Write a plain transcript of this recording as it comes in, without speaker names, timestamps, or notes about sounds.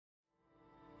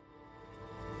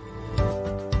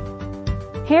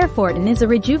HairFortin is a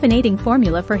rejuvenating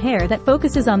formula for hair that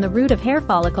focuses on the root of hair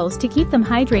follicles to keep them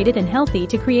hydrated and healthy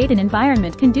to create an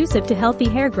environment conducive to healthy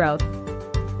hair growth.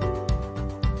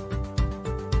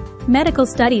 Medical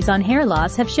studies on hair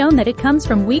loss have shown that it comes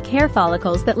from weak hair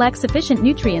follicles that lack sufficient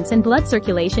nutrients and blood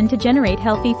circulation to generate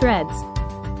healthy threads.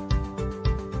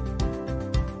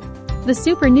 The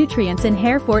super nutrients in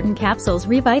HairFortin capsules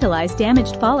revitalize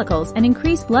damaged follicles and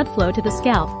increase blood flow to the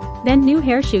scalp, then new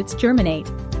hair shoots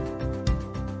germinate.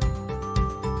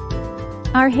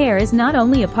 Our hair is not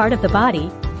only a part of the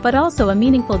body, but also a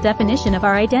meaningful definition of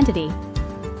our identity.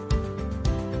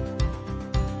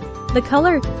 The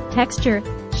color, texture,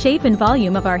 shape and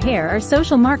volume of our hair are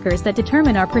social markers that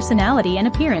determine our personality and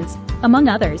appearance, among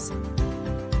others.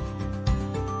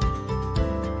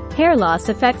 Hair loss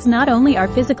affects not only our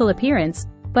physical appearance,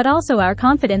 but also our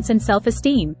confidence and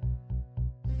self-esteem.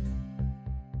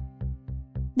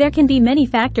 There can be many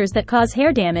factors that cause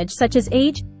hair damage such as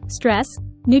age, stress,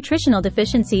 nutritional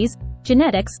deficiencies,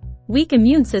 genetics, weak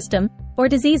immune system, or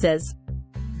diseases.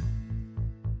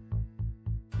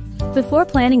 Before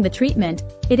planning the treatment,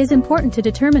 it is important to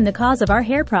determine the cause of our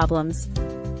hair problems.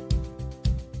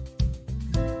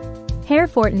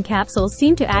 HairFortin capsules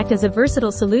seem to act as a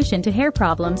versatile solution to hair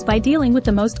problems by dealing with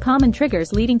the most common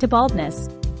triggers leading to baldness.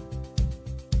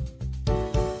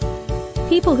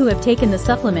 People who have taken the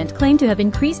supplement claim to have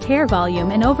increased hair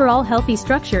volume and overall healthy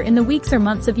structure in the weeks or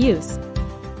months of use.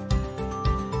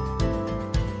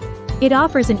 It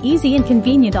offers an easy and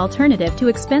convenient alternative to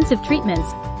expensive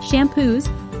treatments, shampoos,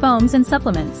 foams and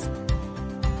supplements.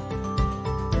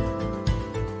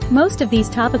 Most of these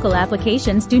topical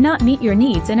applications do not meet your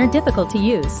needs and are difficult to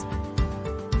use.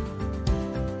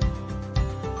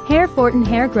 HairFortin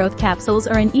hair growth capsules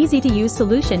are an easy-to-use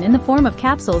solution in the form of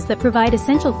capsules that provide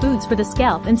essential foods for the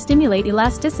scalp and stimulate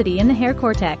elasticity in the hair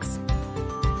cortex.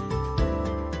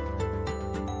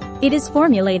 It is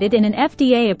formulated in an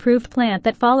FDA-approved plant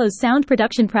that follows sound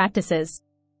production practices.